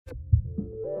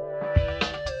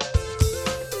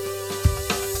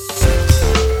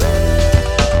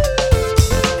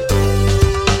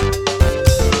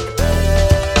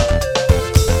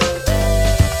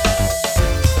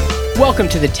Welcome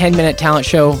to the 10-Minute Talent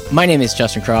Show. My name is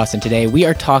Justin Cross, and today we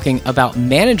are talking about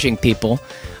managing people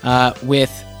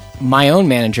with my own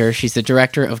manager. She's the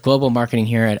Director of Global Marketing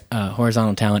here at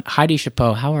Horizontal Talent, Heidi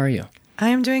Chapeau. How are you? I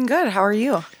am doing good. How are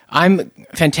you? I'm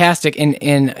fantastic,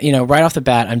 and you know, right off the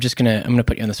bat, I'm gonna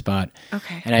put you on the spot.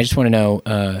 Okay. And I just want to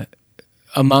know,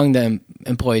 among the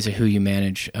employees of who you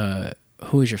manage,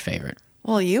 who is your favorite?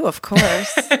 Well, you, of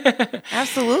course.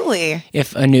 Absolutely.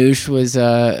 If Anuj was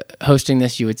hosting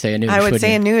this, you would say Anuj. I would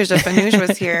say Anuj if Anuj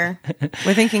was here.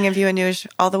 We're thinking of you, Anuj,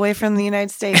 all the way from the United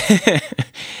States.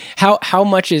 How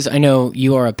much is, I know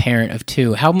you are a parent of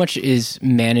two, how much is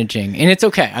managing, and it's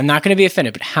okay, I'm not going to be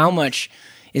offended, but how much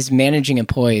is managing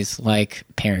employees like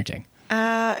parenting?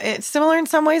 It's similar in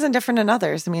some ways and different in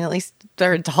others. I mean, at least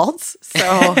they're adults,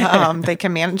 so they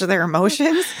can manage their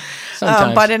emotions.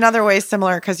 But in other ways,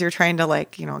 similar because you're trying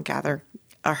to gather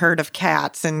a herd of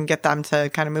cats and get them to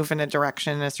kind of move in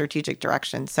a strategic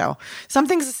direction. So some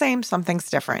things the same, some things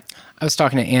different. I was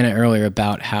talking to Anna earlier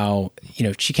about how,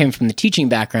 she came from the teaching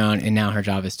background and now her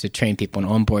job is to train people and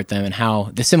onboard them, and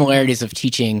how the similarities of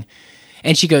teaching.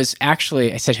 And she goes,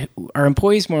 actually, I said, are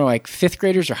employees more like fifth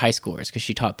graders or high schoolers? Because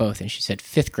she taught both. And she said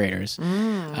fifth graders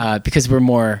because we're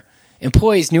more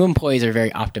new employees are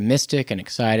very optimistic and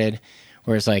excited.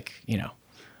 Whereas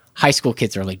high school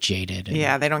kids are like jaded.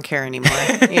 Yeah, they don't care anymore.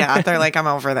 Yeah, they're like, I'm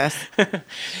over this.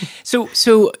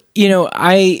 So and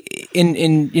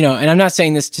I'm not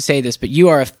saying this to say this, but you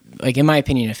are, in my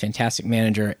opinion, a fantastic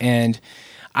manager. And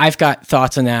I've got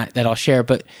thoughts on that I'll share.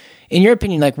 But in your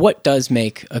opinion, what does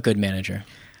make a good manager?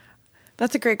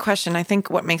 That's a great question. I think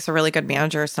what makes a really good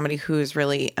manager is somebody who's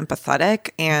really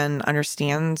empathetic and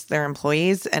understands their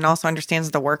employees and also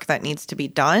understands the work that needs to be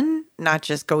done, not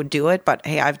just go do it, but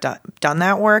hey, I've done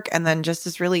that work. And then just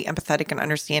is really empathetic and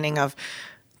understanding of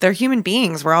they're human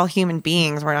beings. We're all human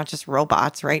beings. We're not just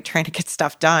robots, right? Trying to get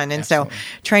stuff done. And Absolutely. So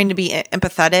trying to be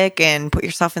empathetic and put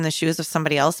yourself in the shoes of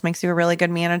somebody else makes you a really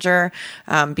good manager.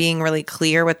 Being really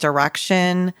clear with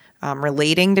direction,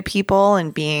 relating to people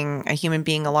and being a human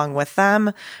being along with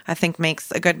them, I think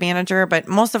makes a good manager. But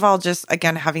most of all, just,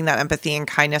 again, having that empathy and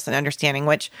kindness and understanding,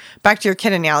 which, back to your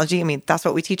kid analogy, I mean, that's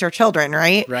what we teach our children,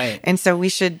 right? Right. And so we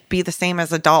should be the same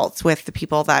as adults with the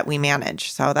people that we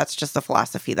manage. So that's just the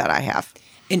philosophy that I have.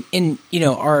 And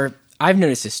I've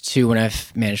noticed this too when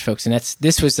I've managed folks, and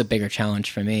this was the bigger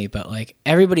challenge for me, but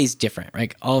everybody's different,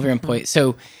 right? All of your employees.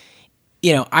 So,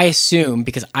 I assume,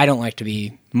 because I don't like to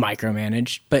be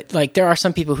micromanaged, but there are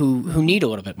some people who need a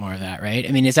little bit more of that, right?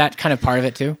 I mean, is that kind of part of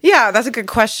it too? Yeah, that's a good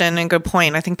question and good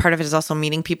point. I think part of it is also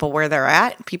meeting people where they're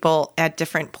at. People at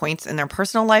different points in their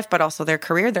personal life, but also their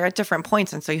career, they're at different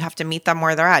points. And so you have to meet them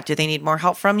where they're at. Do they need more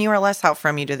help from you or less help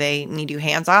from you? Do they need you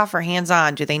hands off or hands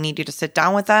on? Do they need you to sit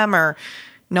down with them or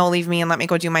no, leave me and let me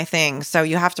go do my thing? So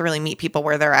you have to really meet people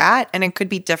where they're at. And it could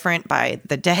be different by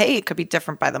the day. It could be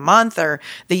different by the month or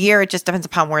the year. It just depends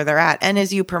upon where they're at. And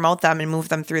as you promote them and move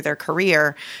them through their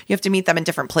career, you have to meet them in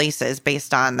different places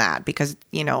based on that because,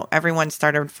 everyone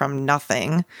started from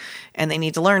nothing and they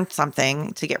need to learn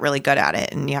something to get really good at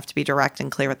it. And you have to be direct and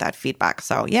clear with that feedback.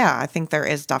 So yeah, I think there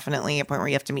is definitely a point where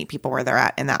you have to meet people where they're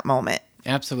at in that moment.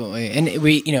 Absolutely. And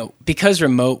we, because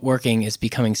remote working is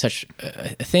becoming such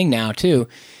a thing now too,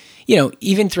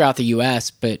 even throughout the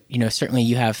US, but, certainly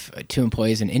you have two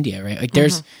employees in India, right?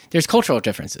 There's cultural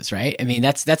differences, right? I mean,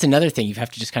 that's another thing you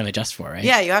have to just kind of adjust for, right?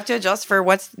 Yeah, you have to adjust for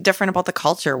what's different about the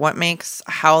culture. What makes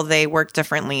how they work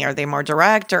differently? Are they more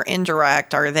direct or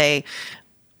indirect? Are they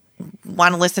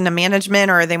want to listen to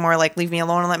management, or are they more like, leave me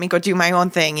alone and let me go do my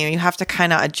own thing? You have to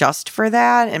kind of adjust for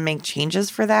that and make changes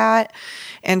for that.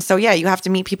 And so, yeah, you have to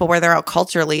meet people where they're at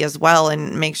culturally as well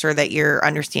and make sure that you're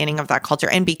understanding of that culture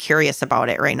and be curious about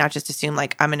it, right? Not just assume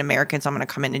I'm an American, so I'm going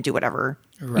to come in and do whatever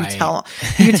right.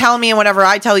 you tell me and whatever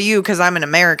I tell you because I'm an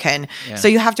American. Yeah. So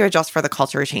you have to adjust for the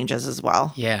culture changes as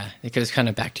well. Yeah, it goes kind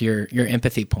of back to your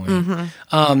empathy point.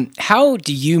 How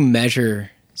do you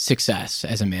measure success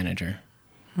as a manager?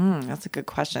 That's a good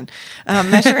question.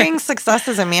 Measuring success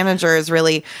as a manager is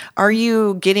really, are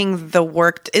you getting the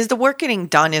work? Is the work getting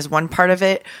done is one part of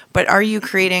it, but are you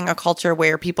creating a culture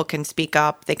where people can speak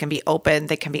up, they can be open,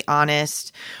 they can be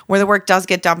honest, where the work does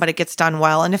get done, but it gets done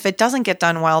well. And if it doesn't get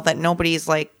done well, that nobody's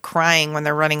crying when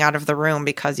they're running out of the room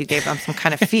because you gave them some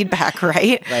kind of feedback,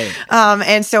 right? Right.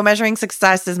 And so measuring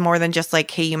success is more than just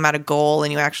hey, you met a goal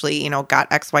and you actually, got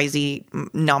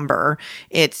XYZ number.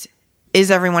 Is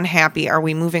everyone happy? Are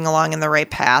we moving along in the right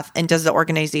path? And does the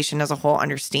organization as a whole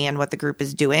understand what the group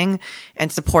is doing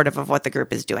and supportive of what the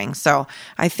group is doing? So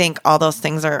I think all those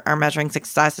things are measuring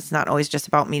success. It's not always just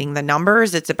about meeting the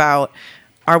numbers. It's about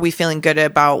are we feeling good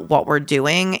about what we're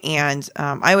doing? And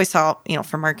I always tell,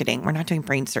 for marketing, we're not doing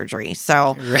brain surgery.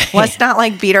 So let's not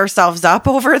like beat ourselves up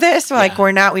over this. Like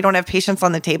we don't have patients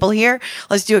on the table here.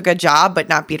 Let's do a good job, but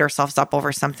not beat ourselves up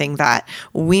over something that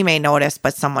we may notice,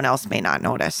 but someone else may not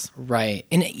notice. Right.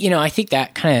 And, I think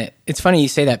that it's funny you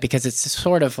say that because it's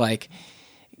sort of like,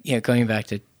 going back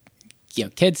to,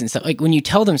 kids and stuff, like when you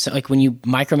tell them, like when you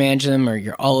micromanage them or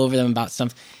you're all over them about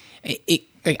something,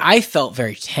 like I felt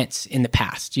very tense in the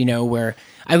past, where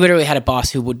I literally had a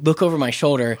boss who would look over my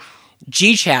shoulder,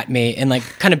 G-chat me and like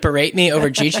kind of berate me over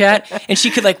G-chat, and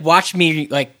she could like watch me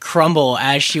like crumble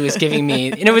as she was giving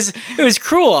me, and it was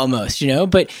cruel almost,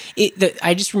 but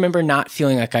I just remember not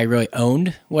feeling like I really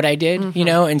owned what I did,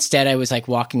 instead I was like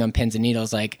walking on pins and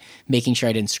needles, like making sure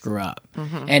I didn't screw up.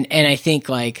 And I think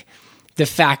like the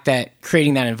fact that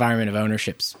creating that environment of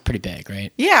ownership is pretty big,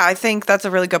 right? Yeah, I think that's a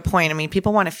really good point. I mean,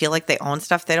 people want to feel like they own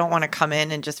stuff. They don't want to come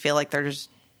in and just feel like they're just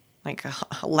like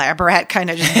a lab rat kind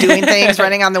of just doing things,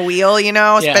 running on the wheel,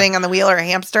 spinning on the wheel or a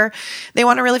hamster. They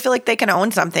want to really feel like they can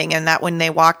own something, and that when they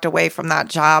walked away from that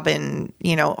job and,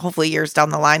 hopefully years down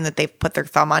the line that they've put their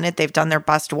thumb on it, they've done their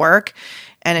best work.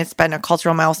 And it's been a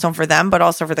cultural milestone for them, but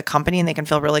also for the company, and they can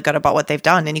feel really good about what they've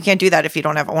done. And you can't do that if you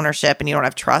don't have ownership and you don't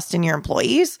have trust in your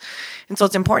employees. And so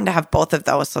it's important to have both of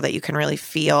those so that you can really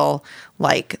feel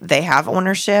like they have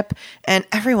ownership. And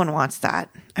everyone wants that.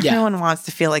 Everyone wants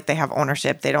to feel like they have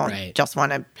ownership. They don't just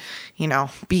want to,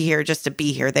 be here just to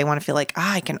be here. They want to feel like,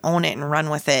 I can own it and run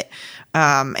with it,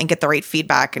 and get the right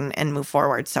feedback and move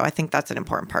forward. So I think that's an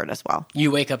important part as well.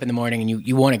 You wake up in the morning and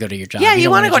you want to go to your job. Yeah,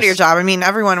 you want to go to your job. I mean,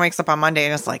 everyone wakes up on Monday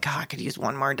and it's like, I could use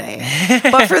one more day.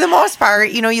 But for the most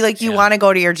part, you want to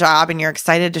go to your job and you're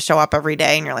excited to show up every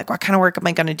day, and you're like, what kind of work am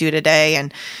I going to do today?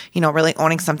 And, really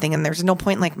owning something. And there's no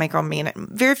point like micromanage.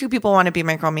 Very few people want to be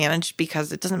micromanaged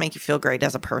because it doesn't make you feel great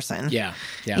as a person. Yeah.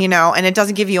 And it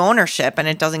doesn't give you ownership, and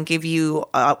it doesn't give you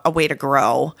a way to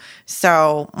grow.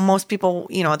 So most people,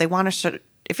 they want to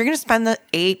if you're going to spend the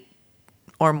 8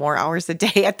 or more hours a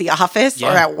day at the office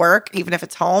or at work, even if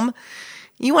it's home,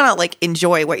 you want to like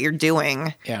enjoy what you're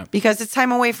doing, because it's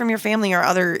time away from your family or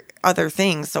other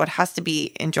things. So it has to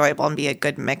be enjoyable and be a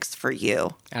good mix for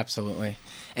you. Absolutely.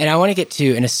 And I want to get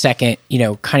to in a second,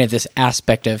 kind of this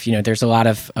aspect of, there's a lot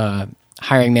of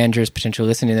hiring managers potentially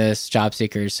listening to this, job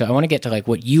seekers. So I want to get to like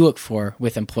what you look for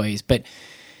with employees, but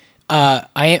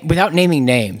without naming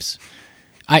names,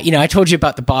 I told you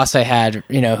about the boss I had,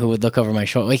 who would look over my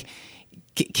shoulder. Like,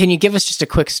 can you give us just a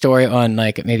quick story on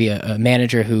like maybe a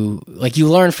manager who like you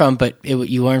learned from, but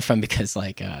you learned from because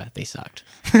like they sucked?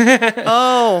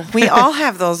 Oh, we all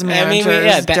have those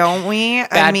managers, don't we?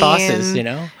 Bad bosses,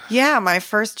 Yeah, my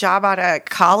first job out of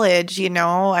college,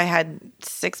 I had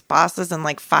 6 bosses in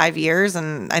like 5 years,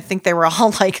 and I think they were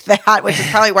all like that, which is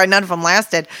probably why none of them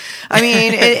lasted. I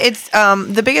mean, it's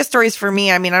the biggest stories for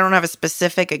me. I mean, I don't have a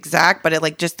specific exact, but it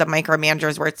like just the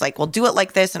micromanagers where it's like, well, do it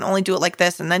like this and only do it like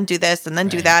this, and then do this and then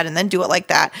do that and then do it like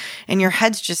that, and your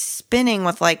head's just spinning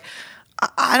with like,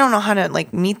 I don't know how to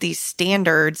like meet these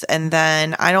standards, and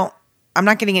then I'm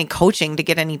not getting any coaching to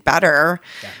get any better,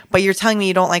 but you're telling me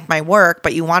you don't like my work,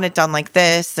 but you want it done like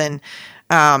this. And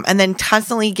then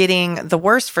constantly getting, the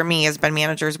worst for me has been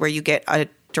managers where you get a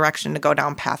direction to go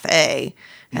down path A.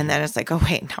 And then it's like, oh,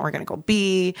 wait, now we're going to go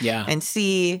B and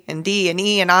C and D and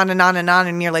E and on and on and on.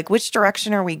 And you're like, which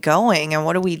direction are we going? And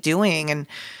what are we doing? And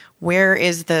where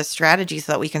is the strategy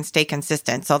so that we can stay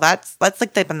consistent? So that's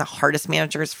like they've been the hardest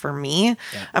managers for me.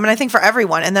 Yeah. I mean, I think for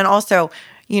everyone. And then also,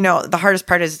 the hardest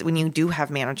part is when you do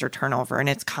have manager turnover and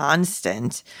it's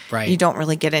constant, you don't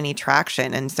really get any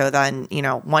traction. And so then,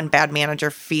 one bad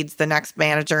manager feeds the next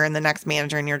manager and the next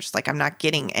manager, and you're just like, I'm not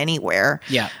getting anywhere.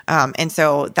 Yeah. And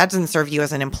so that doesn't serve you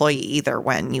as an employee either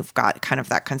when you've got kind of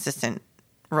that consistent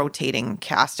rotating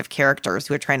cast of characters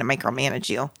who are trying to micromanage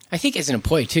you. I think as an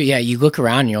employee too, you look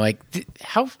around and you're like,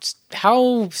 how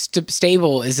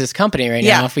stable is this company right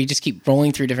now if we just keep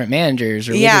rolling through different managers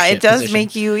or it does positions?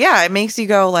 make you, it makes you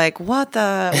go like, why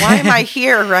am I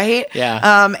here, right?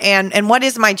 And what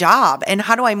is my job? And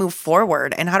how do I move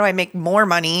forward? And how do I make more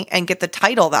money and get the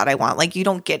title that I want? Like, you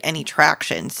don't get any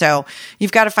traction. So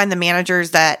you've got to find the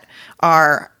managers that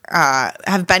are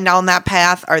have been down that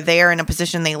path, are there in a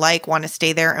position they like, want to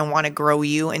stay there and want to grow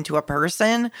you into a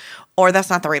person, or that's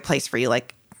not the right place for you.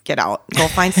 Like, get out, go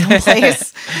find some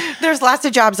place. There's lots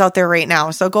of jobs out there right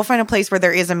now. So go find a place where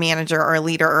there is a manager or a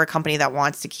leader or a company that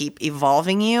wants to keep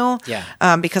evolving you.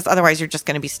 Because otherwise you're just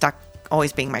going to be stuck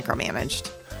always being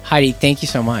micromanaged. Heidi, thank you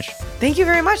so much. Thank you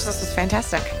very much. This was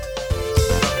fantastic.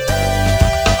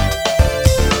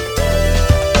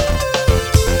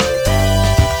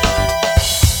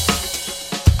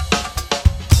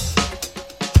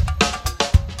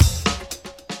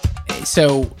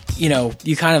 So,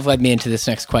 you kind of led me into this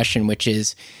next question, which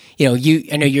is, I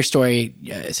know your story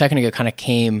a second ago kind of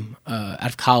came out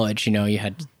of college. You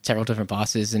had several different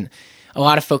bosses, and a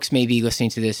lot of folks may be listening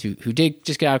to this who did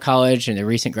just get out of college and they're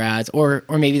recent grads, or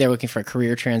maybe they're looking for a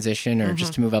career transition or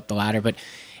just to move up the ladder. But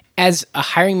as a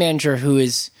hiring manager who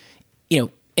is,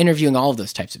 interviewing all of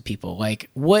those types of people, like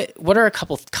what are a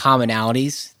couple of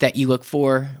commonalities that you look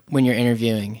for when you're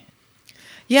interviewing?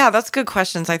 Yeah, that's good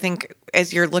questions. I think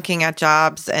as you're looking at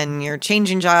jobs and you're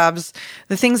changing jobs,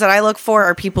 the things that I look for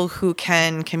are people who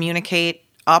can communicate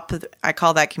up. I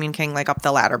call that communicating like up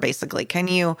the ladder, basically. Can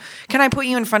I put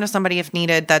you in front of somebody if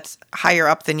needed that's higher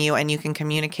up than you, and you can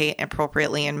communicate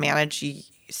appropriately and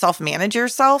self-manage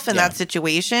yourself in that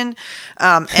situation?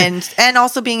 And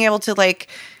also being able to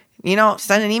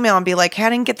send an email and be like, hey, I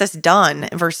didn't get this done,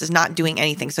 versus not doing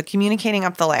anything. So communicating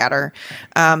up the ladder,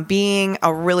 being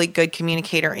a really good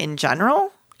communicator in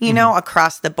general,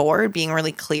 across the board, being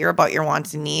really clear about your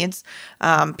wants and needs,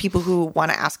 people who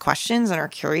want to ask questions and are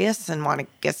curious and want to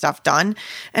get stuff done.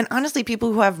 And honestly,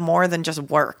 people who have more than just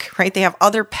work, right? They have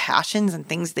other passions and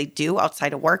things they do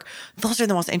outside of work. Those are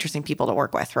the most interesting people to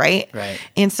work with, right? Right.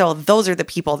 And so those are the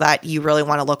people that you really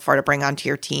want to look for to bring onto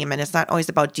your team. And it's not always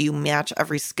about, do you match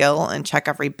every skill and check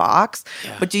every box,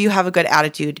 but do you have a good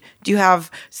attitude? Do you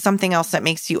have something else that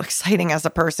makes you exciting as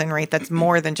a person, right? That's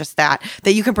more than just that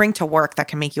you can bring to work that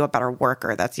can make you a better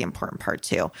worker. That's the important part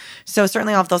too. So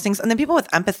certainly all of those things. And then people with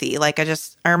empathy,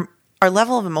 our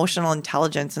level of emotional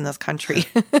intelligence in this country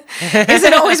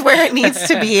isn't always where it needs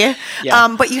to be.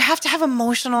 But you have to have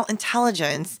emotional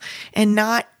intelligence and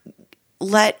not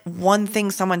let one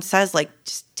thing someone says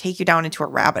just take you down into a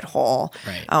rabbit hole,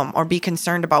 right. Or be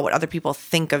concerned about what other people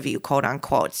think of you, quote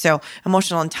unquote. So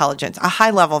emotional intelligence, a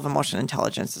high level of emotional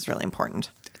intelligence is really important.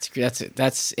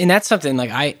 That's something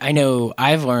I know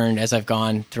I've learned as I've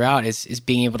gone throughout is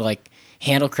being able to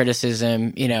handle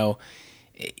criticism,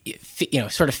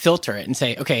 sort of filter it and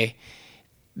say, okay,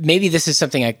 maybe this is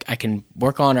something I can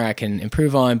work on or I can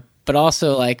improve on, but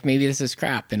also maybe this is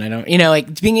crap and I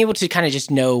don't, being able to kind of just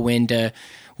know when to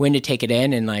take it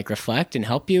in and reflect and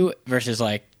help you versus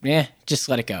just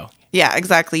let it go. Yeah,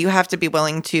 exactly. You have to be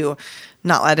willing to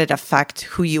not let it affect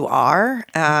who you are,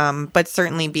 but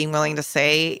certainly being willing to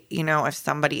say, if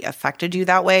somebody affected you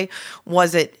that way,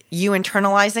 was it you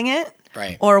internalizing it?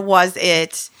 Right. Or was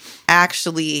it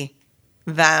actually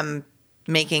them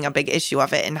making a big issue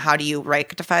of it? And how do you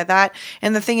rectify that?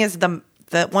 And the thing is, the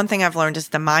one thing I've learned is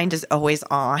the mind is always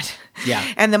on. Yeah.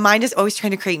 And the mind is always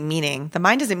trying to create meaning. The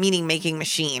mind is a meaning-making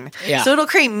machine. Yeah. So it'll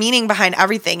create meaning behind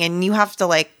everything. And you have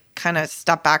to kind of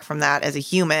step back from that as a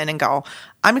human and go,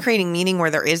 I'm creating meaning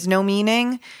where there is no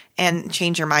meaning, and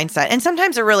change your mindset. And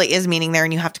sometimes there really is meaning there,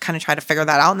 and you have to kind of try to figure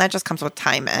that out. And that just comes with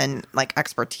time and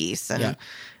expertise and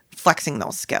flexing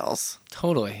those skills.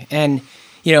 Totally. And,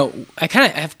 I kind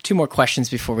of have two more questions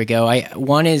before we go.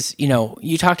 One is,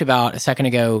 you talked about a second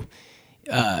ago,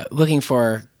 looking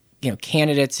for,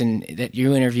 candidates and that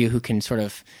you interview who can sort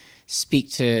of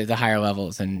speak to the higher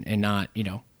levels and not,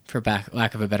 for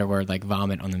lack of a better word,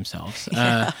 vomit on themselves.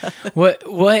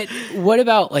 What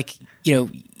about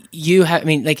you have,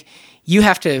 you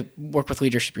have to work with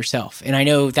leadership yourself. And I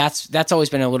know that's always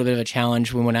been a little bit of a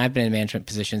challenge when I've been in management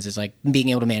positions is being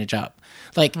able to manage up.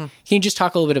 Can you just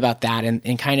talk a little bit about that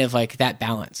and kind of that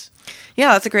balance?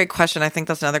 Yeah, that's a great question. I think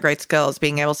that's another great skill is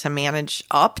being able to manage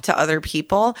up to other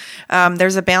people.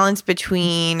 There's a balance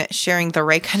between sharing the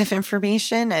right kind of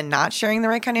information and not sharing the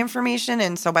right kind of information.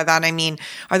 And so by that, I mean,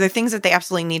 are there things that they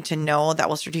absolutely need to know that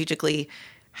will strategically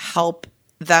help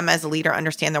them as a leader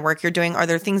understand the work you're doing? Are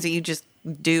there things that you just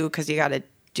do because you got to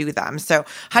do them? So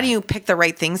how do you pick the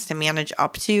right things to manage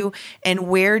up to, and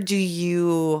where do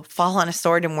you fall on a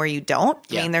sword and where you don't?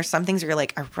 I mean, there's some things where you're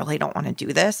like, I really don't want to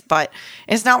do this, but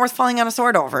it's not worth falling on a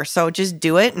sword over. So just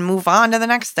do it and move on to the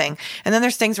next thing. And then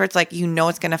there's things where it's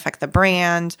it's going to affect the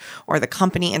brand or the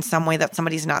company in some way that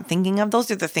somebody's not thinking of.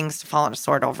 Those are the things to fall on a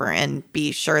sword over and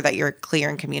be sure that you're clear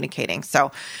in communicating.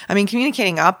 So, I mean,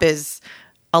 communicating up is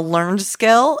a learned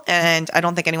skill, and I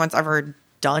don't think anyone's ever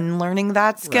done learning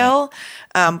that skill,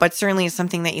 but certainly is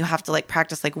something that you have to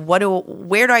practice. Where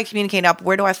do I communicate up?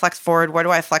 Where do I flex forward? Where do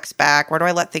I flex back? Where do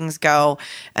I let things go?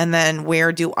 And then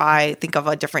where do I think of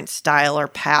a different style or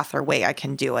path or way I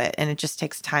can do it? And it just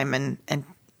takes time and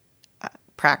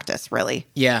practice, really.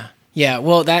 Yeah.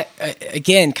 Well, that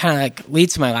again kind of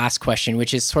leads to my last question,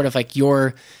 which is sort of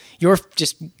your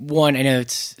just one. I know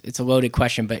it's a loaded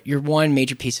question, but your one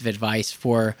major piece of advice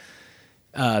for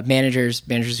managers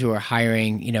who are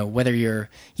hiring, whether you've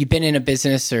been in a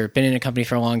business or been in a company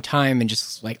for a long time and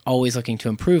just always looking to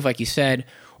improve, like you said,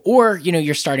 or,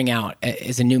 you're starting out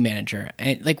as a new manager,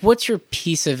 and like, what's your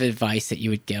piece of advice that you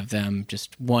would give them?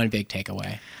 Just one big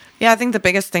takeaway. Yeah, I think the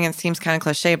biggest thing, it seems kind of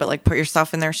cliche, but like put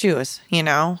yourself in their shoes,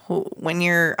 when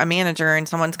you're a manager and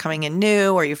someone's coming in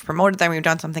new or you've promoted them or you've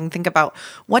done something, think about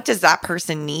what does that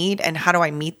person need and how do I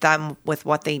meet them with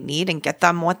what they need and get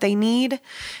them what they need.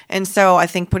 And so I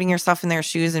think putting yourself in their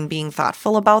shoes and being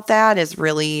thoughtful about that is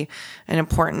really an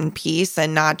important piece,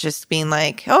 and not just being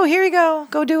like, oh, here you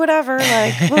go do whatever,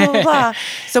 like blah, blah, blah.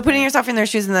 So putting yourself in their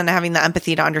shoes and then having the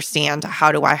empathy to understand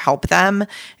how do I help them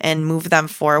and move them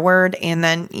forward. And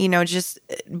then, just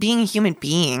being a human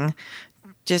being,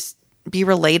 just be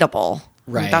relatable.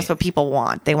 Right. That's what people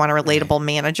want. They want a relatable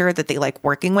manager that they like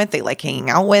working with, they like hanging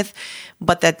out with,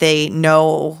 but that they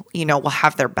know, will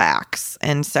have their backs.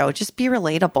 And so just be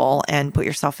relatable and put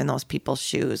yourself in those people's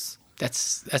shoes.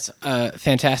 That's a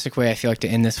fantastic way, I feel like, to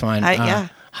end this one. Yeah.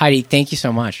 Heidi, thank you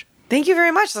so much. Thank you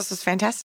very much. This was fantastic.